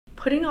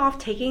putting off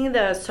taking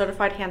the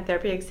certified hand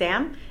therapy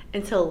exam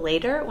until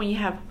later when you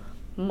have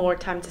more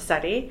time to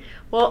study?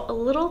 Well, a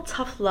little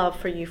tough love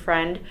for you,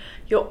 friend.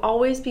 You'll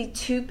always be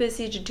too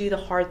busy to do the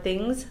hard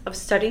things of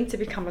studying to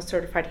become a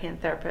certified hand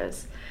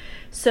therapist.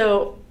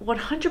 So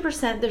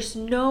 100%, there's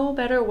no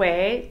better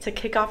way to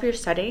kick off your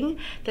studying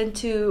than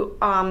to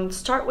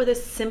start with a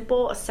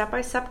simple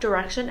step-by-step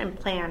direction and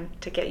plan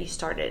to get you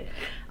started.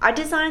 I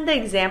designed the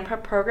exam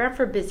prep program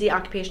for busy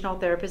occupational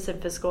therapists and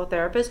physical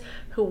therapists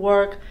who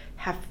work,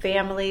 have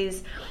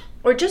families,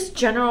 or just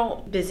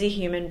general busy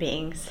human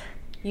beings.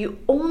 You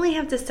only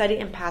have to study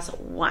and pass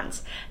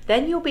once.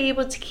 Then you'll be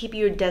able to keep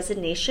your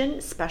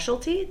designation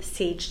specialty, the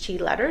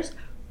CHT letters,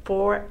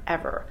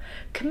 forever.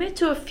 Commit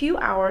to a few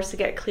hours to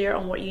get clear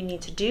on what you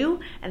need to do,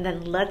 and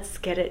then let's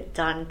get it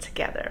done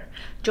together.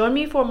 Join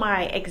me for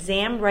my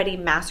Exam Ready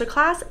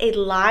Masterclass, a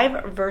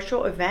live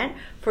virtual event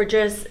for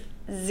just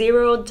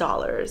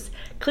 $0.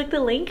 Click the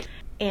link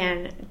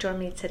and join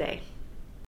me today.